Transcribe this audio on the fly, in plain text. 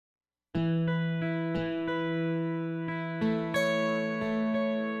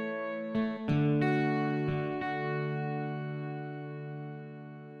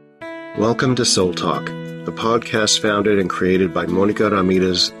Welcome to Soul Talk, the podcast founded and created by Monica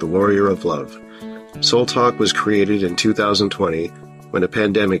Ramirez, the Warrior of Love. Soul Talk was created in 2020 when a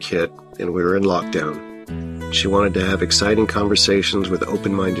pandemic hit and we were in lockdown. She wanted to have exciting conversations with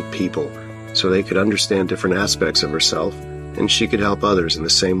open-minded people so they could understand different aspects of herself and she could help others in the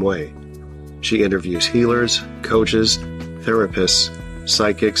same way. She interviews healers, coaches, therapists,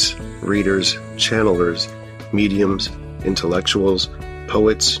 psychics, readers, channelers, mediums, intellectuals,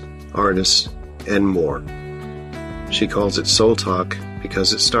 poets, artists, and more. She calls it Soul Talk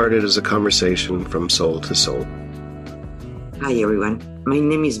because it started as a conversation from soul to soul. Hi everyone, my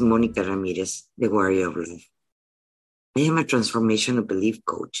name is Monica Ramirez, the Warrior of Love. I am a transformational belief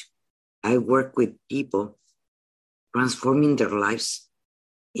coach. I work with people transforming their lives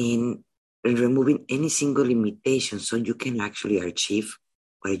in removing any single limitation so you can actually achieve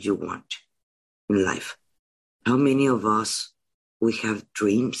what you want in life. How many of us, we have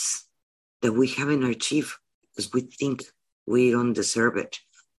dreams that we haven't achieved because we think we don't deserve it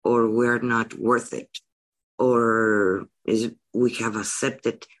or we're not worth it, or we have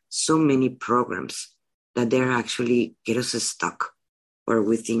accepted so many programs that they're actually get us stuck where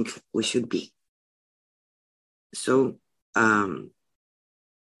we think we should be. So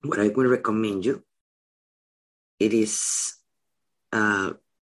what I would recommend you, it is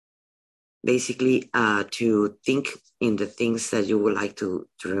basically to think in the things that you would like to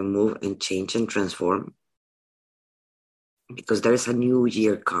remove and change and transform, because there's a new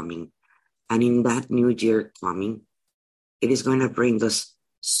year coming. And in that new year coming, it is going to bring us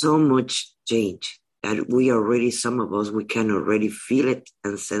so much change that we already, some of us, we can already feel it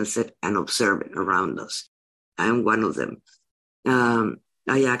and sense it and observe it around us. I'm one of them. My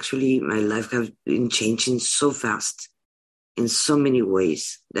life has been changing so fast in so many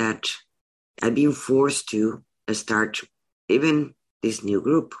ways that I've been forced to start even this new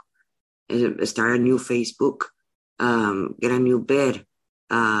group, start a new Facebook, get a new bed,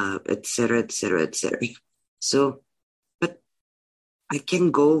 etc., etc., etc. So, but I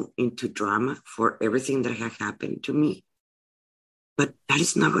can go into drama for everything that has happened to me, but that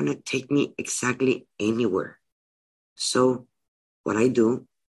is not going to take me exactly anywhere. So what I do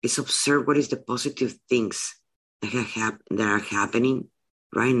is observe what is the positive things that are happening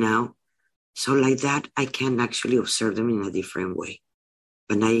right now. So like that, I can actually observe them in a different way.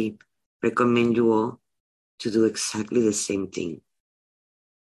 And I recommend you all to do exactly the same thing.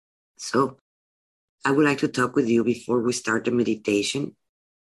 So I would like to talk with you before we start the meditation,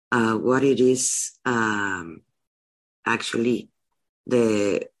 what it is actually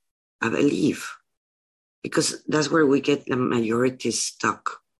a belief, because that's where we get the majority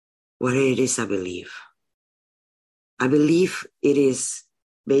stuck. What it is a belief. I believe it is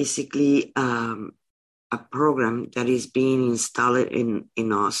basically a program that is being installed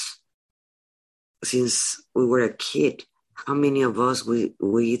in us since we were a kid. How many of us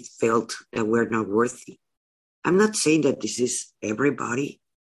we felt that we're not worthy? I'm not saying that this is everybody,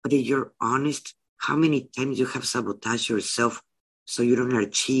 but if you're honest, how many times you have sabotaged yourself so you don't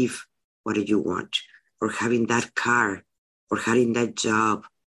achieve what you want, or having that car, or having that job,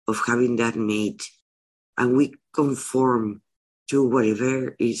 of having that mate, and we conform to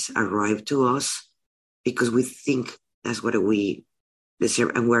whatever is arrived to us because we think that's what we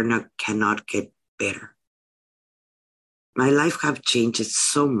deserve and cannot get better. My life have changed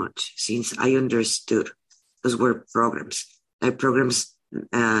so much since I understood those were programs. Like programs,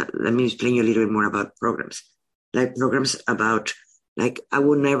 let me explain you a little bit more about programs. Like programs about, like I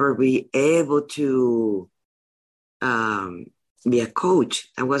would never be able to be a coach.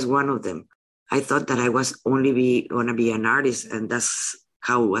 That was one of them. I thought that I was only going to be an artist, and that's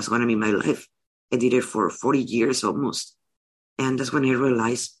how it was going to be my life. I did it for 40 years almost. And that's when I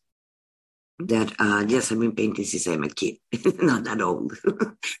realized that, yes, I've been painting since I'm a kid, not that old.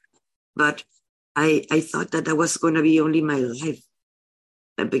 But I thought that was going to be only my life,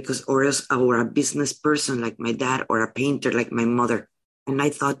 because or a business person like my dad, or a painter like my mother. And I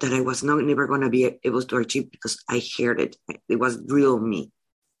thought that I was never going to be able to achieve because I heard it. It was real me.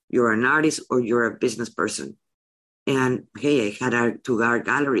 You're an artist or you're a business person. And hey, I had 2 art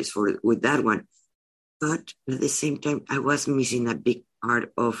galleries with that one. But at the same time, I was missing a big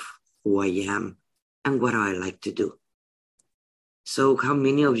part of who I am and what I like to do. So how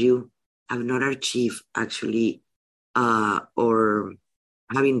many of you have not achieved actually or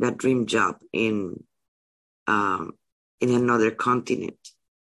having that dream job in another continent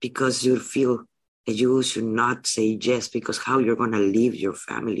because you feel that you should not say yes because how you're going to leave your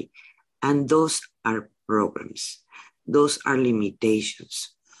family? And those are programs. Those are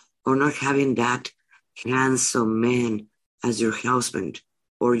limitations. Or not having that handsome man as your husband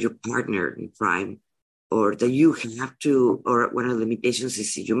or your partner in crime, or that you have to, or one of the limitations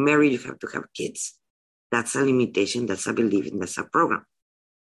is if you marry, you have to have kids. That's a limitation, that's a belief, and that's a program.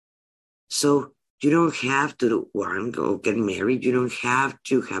 So you don't have to want or get married. You don't have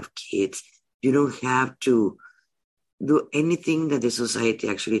to have kids. You don't have to do anything that the society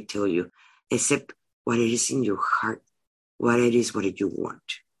actually tell you, except what it is in your heart, what it is, what you want.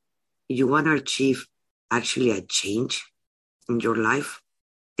 If you want to achieve actually a change in your life,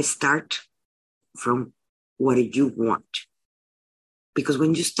 start from what you want. Because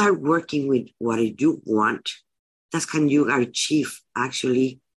when you start working with what you want, that's when you achieve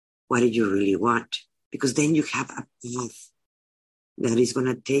actually what you really want. Because then you have a path that is going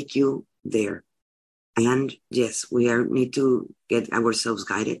to take you there. And yes, need to get ourselves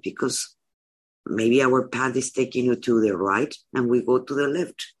guided because maybe our path is taking you to the right and we go to the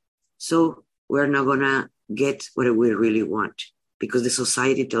left. So we're not going to get what we really want because the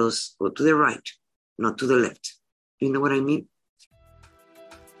society tells us go to the right, not to the left. You know what I mean?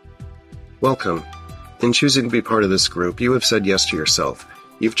 Welcome. In choosing to be part of this group, you have said yes to yourself.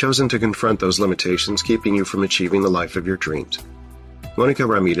 You've chosen to confront those limitations keeping you from achieving the life of your dreams. Monica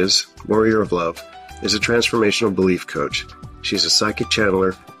Ramirez, Warrior of Love, is a transformational belief coach. She's a psychic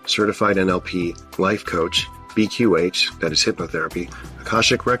channeler, certified NLP, life coach, BQH, that is hypnotherapy,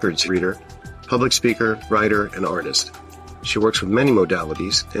 Akashic Records reader, public speaker, writer, and artist. She works with many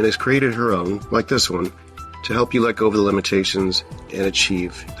modalities and has created her own, like this one, to help you let go of the limitations and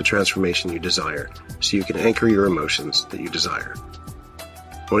achieve the transformation you desire, so you can anchor your emotions that you desire.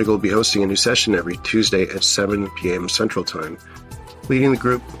 Monica will be hosting a new session every Tuesday at 7 p.m. Central Time, leading the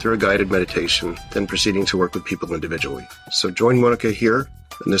group through a guided meditation, then proceeding to work with people individually. So join Monica here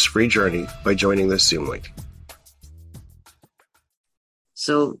in this free journey by joining this Zoom link.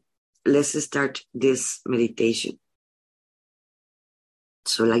 So let's start this meditation.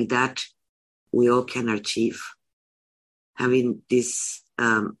 So like that, we all can achieve having this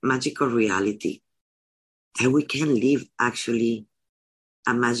magical reality that we can live actually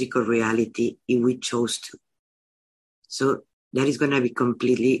a magical reality if we chose to. So that is going to be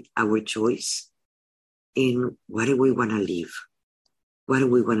completely our choice in what do we want to live, what do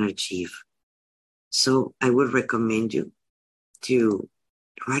we want to achieve. So I would recommend you to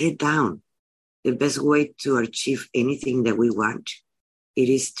write it down. The best way to achieve anything that we want, it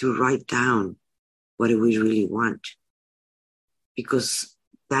is to write down what do we really want, because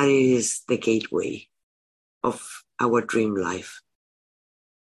that is the gateway of our dream life.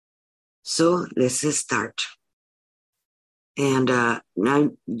 So let's start. And now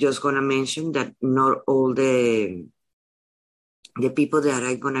I'm just going to mention that not all the people that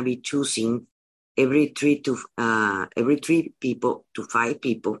I'm going to be choosing every three people to 5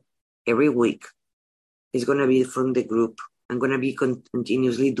 people every week is going to be from the group. I'm going to be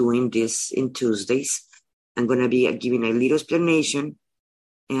continuously doing this in Tuesdays. I'm going to be giving a little explanation,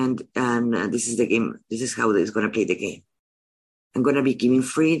 and this is the game. This is how it's going to play the game. I'm going to be giving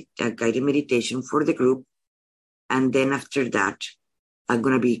free guided meditation for the group. And then after that, I'm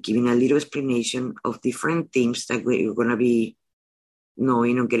going to be giving a little explanation of different themes that we're going to be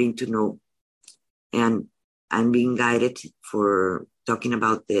knowing or getting to know. And I'm being guided for talking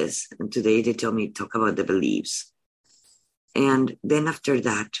about this. And today they tell me to talk about the beliefs. And then after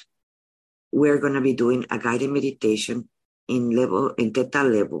that, we're going to be doing a guided meditation in theta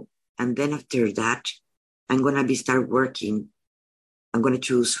level. And then after that, I'm going to be start working. I'm going to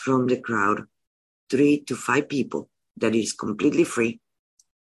choose from the crowd 3 to 5 people that is completely free.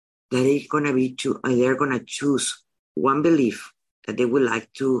 That is going to be they're going to choose one belief that they would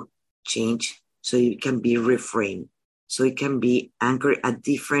like to change, so it can be reframed, so it can be anchored at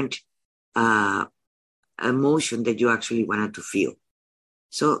different emotion that you actually wanted to feel.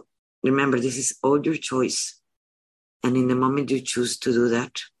 So remember, this is all your choice. And in the moment you choose to do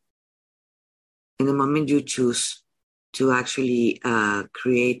that, in the moment you choose to actually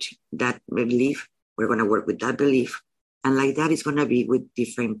create that belief, we're going to work with that belief. And like that, it's going to be with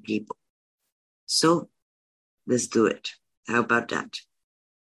different people. So let's do it. How about that?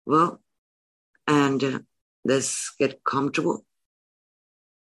 Well, and let's get comfortable.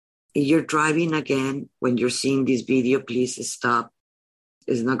 If you're driving again, when you're seeing this video, please stop.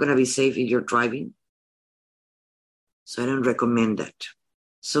 It's not going to be safe if you're driving. So I don't recommend that.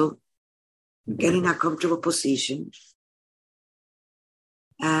 So get in a comfortable position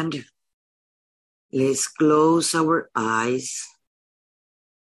and let's close our eyes.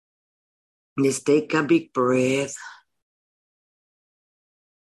 Let's take a big breath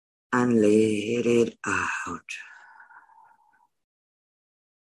and let it out.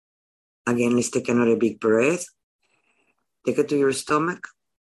 Again, let's take another big breath. Take it to your stomach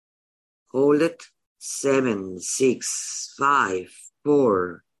Hold it. 7, 6, 5,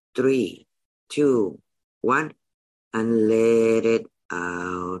 4, 3, 2, 1, and let it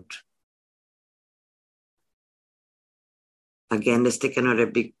out. Again, let's take another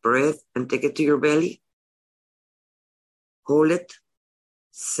big breath and take it to your belly. Hold it.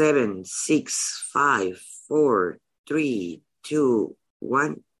 7, 6, 5, 4, 3, 2,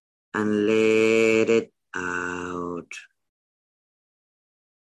 1, and let it out.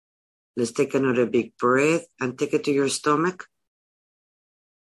 Let's take another big breath and take it to your stomach.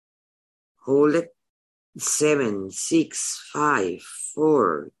 Hold it. 7, 6, 5,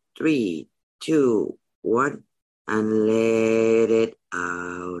 4, 3, 2, 1, and let it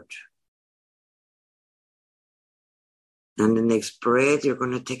out. And the next breath, you're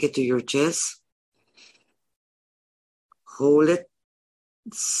going to take it to your chest. Hold it.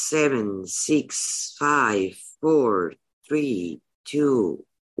 7, 6, 5, 4, 3, 2,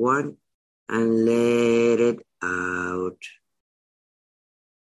 1, and let it out.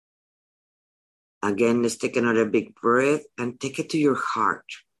 Again, let's take another big breath and take it to your heart.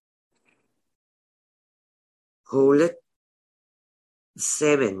 Hold it.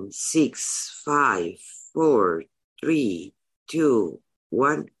 7, 6, 5, 4, 3, 2,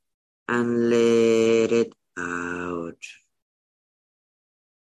 1, and let it out.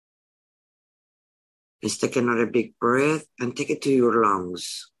 Let's take another big breath and take it to your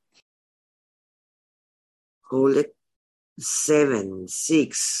lungs. Hold it. 7,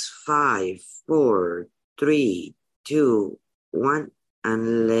 6, 5, 4, 3, 2, 1,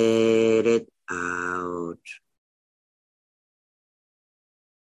 and let it out.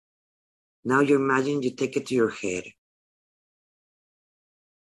 Now you imagine you take it to your head.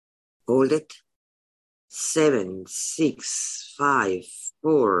 Hold it. 7, 6, 5,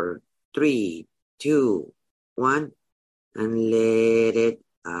 4, 3, 2, 1, and let it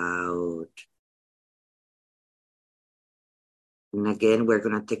out. And again, we're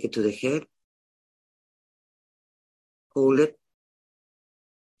going to take it to the head. Hold it.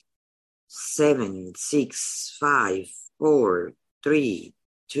 7, 6, 5, 4, 3,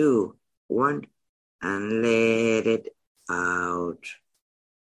 2, 1, and let it out.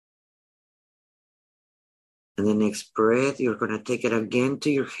 And the next breath, you're going to take it again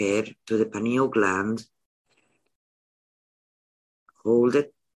to your head, to the pineal gland. Hold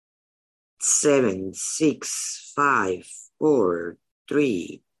it. 7, 6, 5, 4,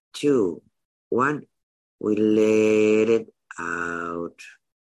 3, 2, 1. We let it out.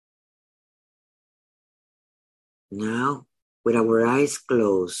 Now, with our eyes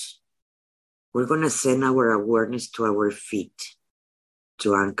closed, we're going to send our awareness to our feet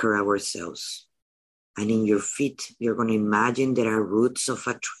to anchor ourselves. And in your feet, you're going to imagine there are roots of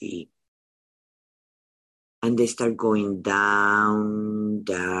a tree. And they start going down,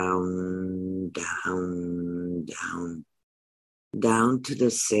 down, down, down, down to the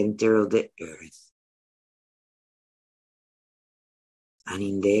center of the earth. And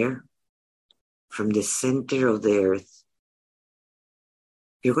in there, from the center of the earth,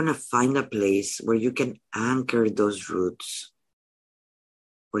 you're going to find a place where you can anchor those roots,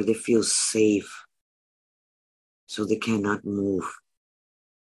 where they feel safe, so they cannot move.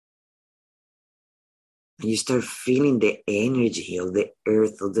 And you start feeling the energy of the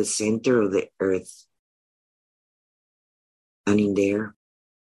earth, of the center of the earth. And in there,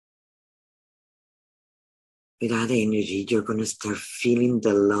 with that energy, you're going to start feeling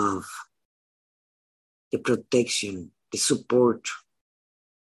the love, the protection, the support.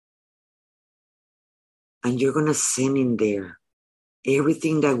 And you're going to send in there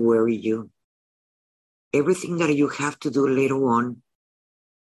everything that worries you, everything that you have to do later on.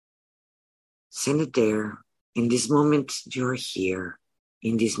 Send it there. In this moment, you're here,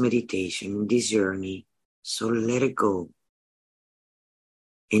 in this meditation, in this journey. So let it go.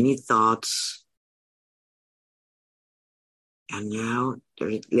 Any thoughts? And now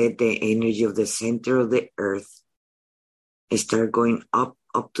let the energy of the center of the earth start going up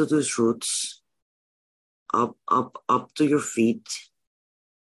to those roots, up to your feet,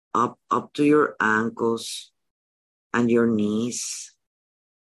 up to your ankles and your knees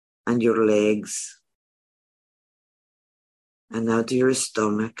and your legs, and now to your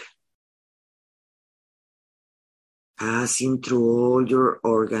stomach, passing through all your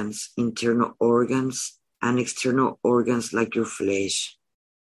organs, internal organs and external organs like your flesh.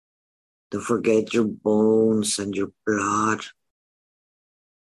 Don't forget your bones and your blood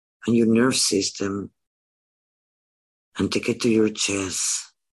and your nerve system, and take it to your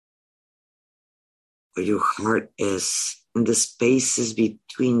chest, where your heart is, in the spaces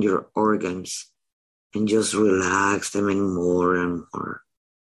between your organs, and just relax them and more and more.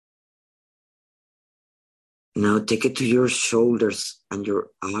 Now take it to your shoulders and your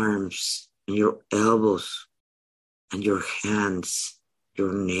arms and your elbows and your hands,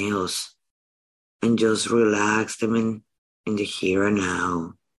 your nails, and just relax them in the here and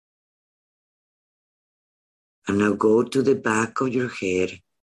now. And now go to the back of your head,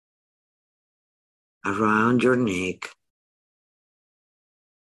 around your neck,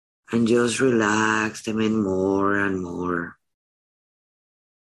 and just relax them in more and more.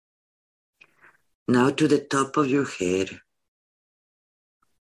 Now to the top of your head,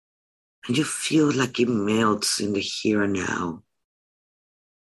 and you feel like it melts in the here and now.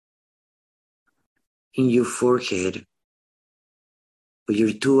 In your forehead, with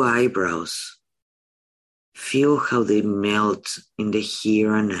your two eyebrows, feel how they melt in the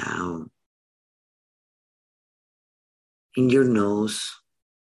here and now. In your nose,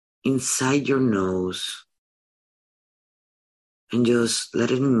 inside your nose, and just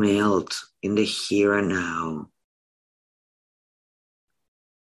let it melt in the here and now.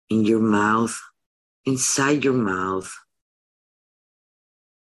 In your mouth, inside your mouth,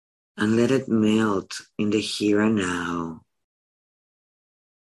 and let it melt in the here and now.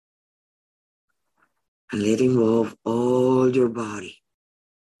 And let it involve all your body.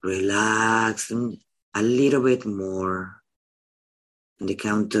 Relax them a little bit more. On the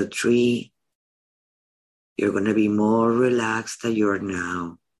count of 3, you're going to be more relaxed than you are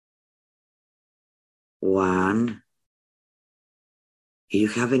now. 1. If you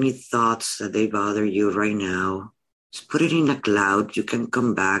have any thoughts that they bother you right now, just put it in a cloud. You can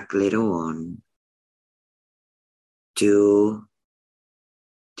come back later on. 2.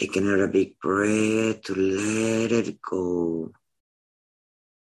 Take another big breath to let it go.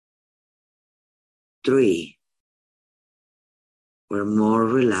 3. We're more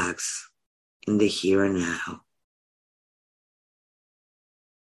relaxed in the here and now.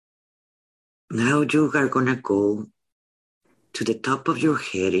 Now you are going to go to the top of your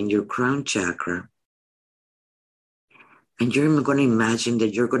head in your crown chakra. And you're going to imagine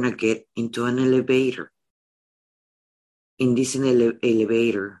that you're going to get into an elevator. In this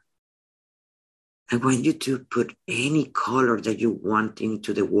elevator, I want you to put any color that you want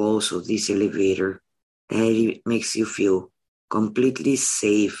into the walls of this elevator that it makes you feel completely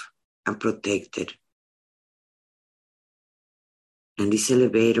safe and protected. And this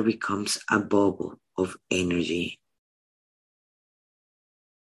elevator becomes a bubble of energy.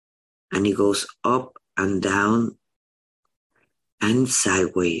 And it goes up and down and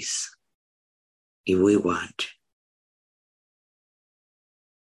sideways if we want.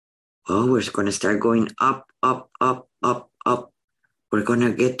 Oh, we're going to start going up, up, up, up, up. We're going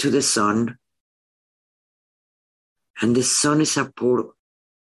to get to the sun. And the sun is a portal.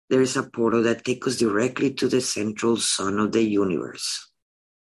 There is a portal that takes us directly to the central sun of the universe.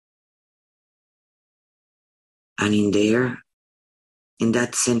 And in there, in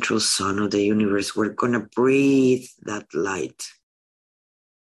that central sun of the universe, we're going to breathe that light.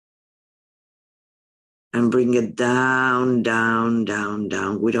 And bring it down, down, down,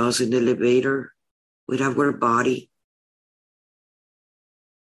 down with us in the elevator, with our body.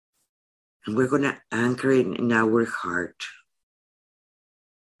 And we're going to anchor it in our heart.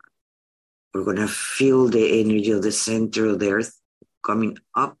 We're going to feel the energy of the center of the earth coming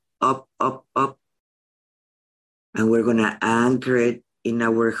up, up, up, up. And we're going to anchor it in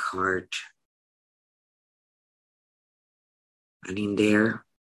our heart. And in there,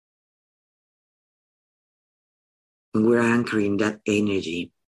 when we're anchoring that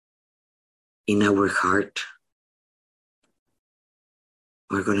energy in our heart,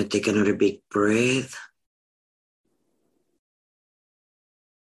 we're going to take another big breath.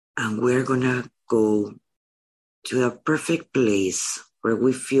 And we're going to go to a perfect place where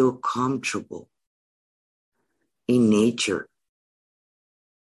we feel comfortable in nature.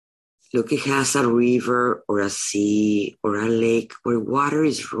 Look, it has a river or a sea or a lake where water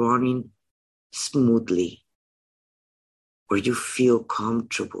is running smoothly, where you feel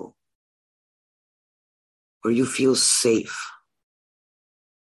comfortable, where you feel safe,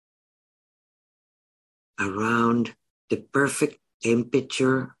 around the perfect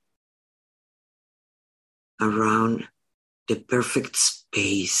temperature, around the perfect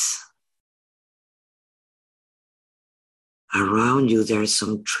space. Around you, there are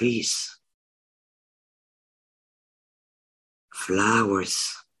some trees,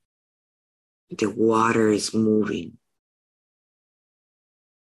 flowers. The water is moving.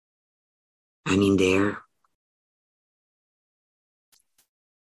 And in there,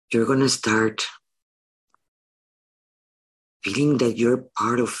 you're going to start feeling that you're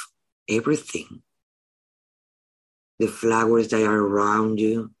part of everything. The flowers that are around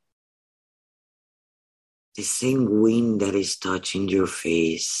you, the same wind that is touching your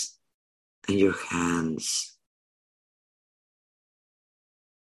face and your hands.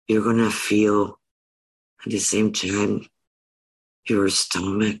 You're gonna feel at the same time your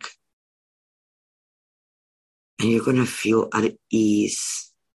stomach, and you're gonna feel at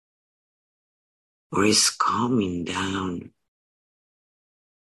ease, or it's calming down.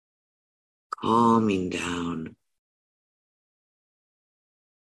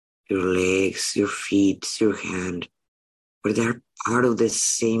 Your legs, your feet, your hand, where they're part of the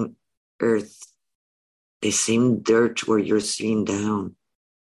same earth, the same dirt where you're sitting down.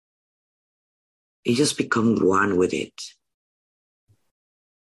 You just become one with it.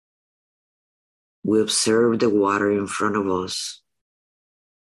 We observe the water in front of us.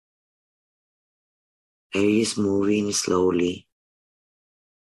 It is moving slowly,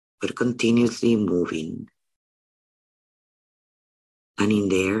 but continuously moving. And in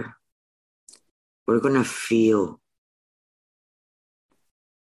there, we're gonna feel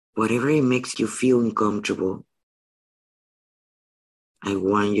whatever it makes you feel uncomfortable. I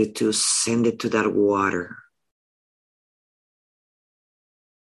want you to send it to that water.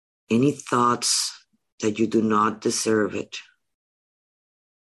 Any thoughts that you do not deserve it,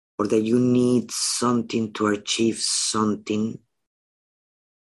 or that you need something to achieve something,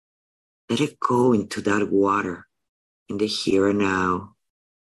 let it go into that water in the here and now.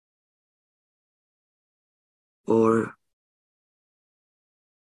 Or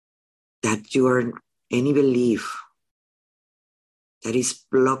that you are any belief that is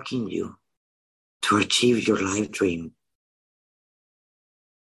blocking you to achieve your life dream,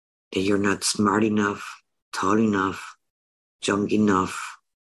 that you're not smart enough, tall enough, young enough,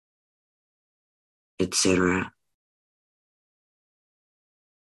 etc.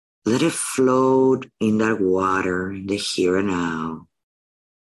 Let it float in that water in the here and now,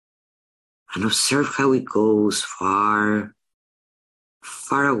 and observe how it goes far,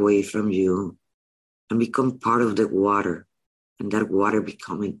 far away from you, and become part of the water, and that water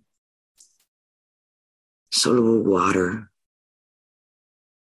becoming soluble water.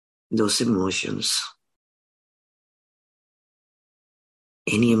 Those emotions,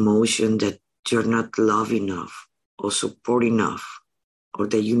 any emotion that you're not love enough or support enough, or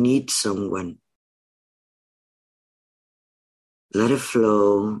that you need someone, let it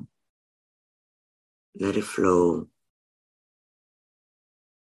flow, let it flow.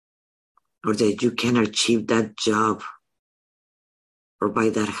 Or that you can achieve that job, or buy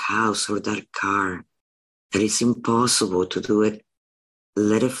that house or that car, that it's impossible to do it.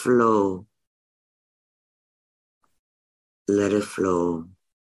 Let it flow, let it flow,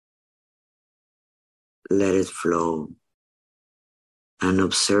 let it flow, and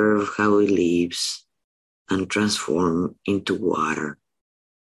observe how it leaves and transform into water.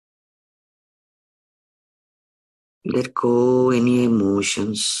 Let go any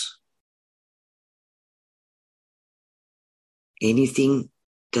emotions, anything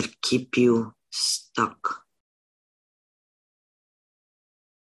that keep you stuck.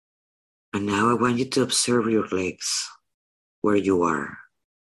 And now I want you to observe your legs where you are,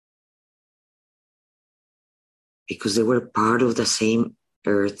 because they were part of the same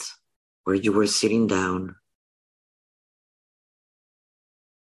earth where you were sitting down.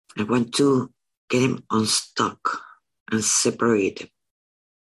 I want to get them unstuck and separate them.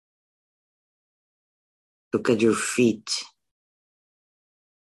 Look at your feet.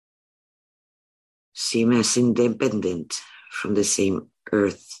 See them as independent from the same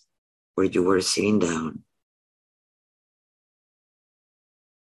earth where you were sitting down.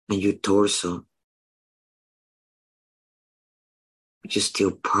 And your torso, you're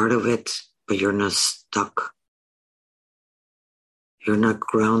still part of it, but you're not stuck. You're not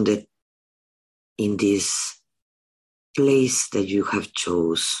grounded in this place that you have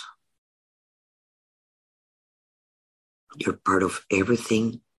chose. You're part of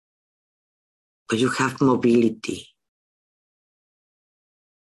everything, but you have mobility.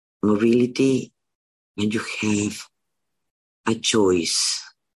 Mobility, and you have a choice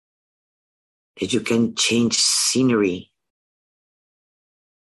that you can change scenery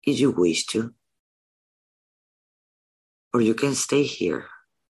if you wish to, or you can stay here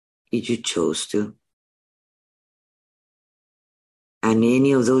if you chose to. And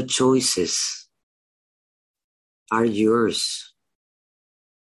any of those choices are yours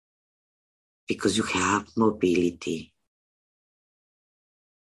because you have mobility.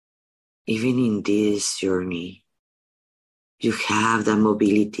 Even in this journey, you have the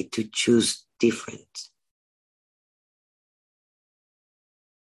mobility to choose different.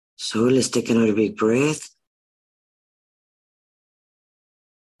 So let's take another big breath.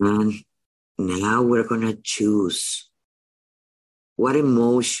 And Now we're going to choose what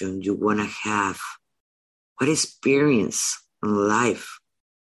emotion you want to have, what experience in life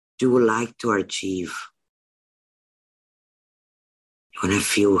you would like to achieve. You want to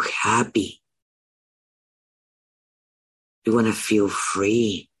feel happy. You want to feel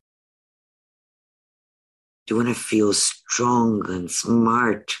free. You want to feel strong and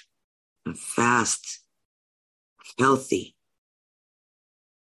smart and fast, healthy.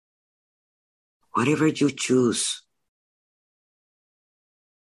 Whatever you choose,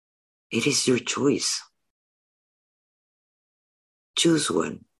 it is your choice. Choose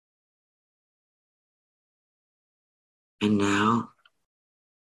one. And now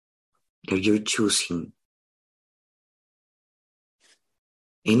that you're choosing,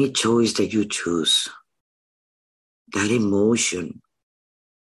 any choice that you choose, that emotion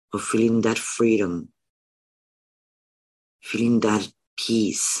of feeling that freedom, feeling that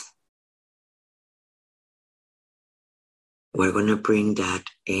peace, we're going to bring that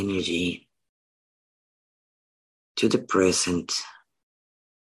energy to the present.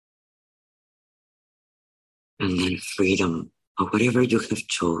 And then freedom of whatever you have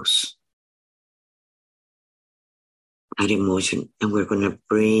chose. That emotion. And we're going to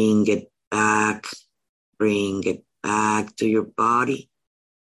bring it back to your body.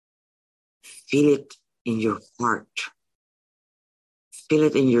 Feel it in your heart. Feel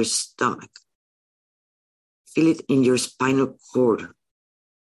it in your stomach. Feel it in your spinal cord.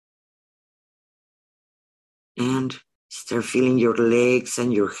 And start feeling your legs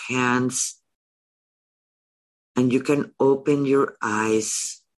and your hands. And you can open your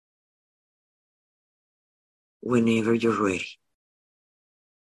eyes whenever you're ready.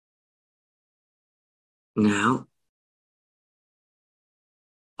 Now,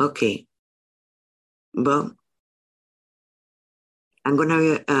 okay. Well, I'm going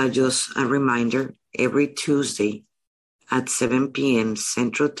to just a reminder, every Tuesday at 7 p.m.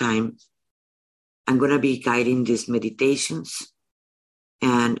 Central Time, I'm going to be guiding these meditations,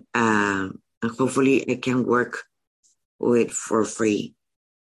 and hopefully I can work with for free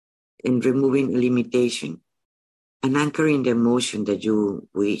in removing limitation and anchoring the emotion that you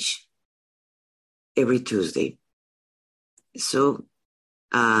wish every Tuesday. So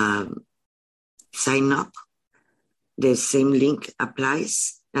sign up. The same link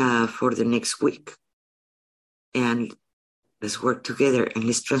applies for the next week. And let's work together and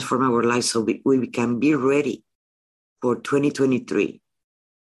let's transform our lives so we can be ready for 2023.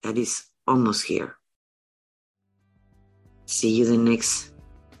 That is almost here. See you the next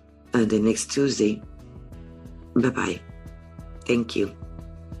Tuesday. Bye-bye. Thank you.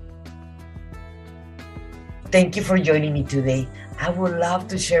 Thank you for joining me today. I would love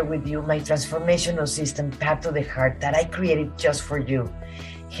to share with you my transformational system, Path to the Heart, that I created just for you.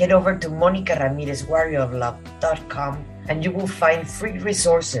 Head over to MonicaRamirezWarriorOfLove.com and you will find free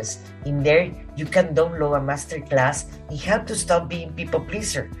resources. In there, you can download a masterclass in how to stop being people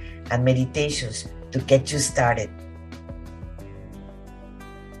pleaser and meditations to get you started.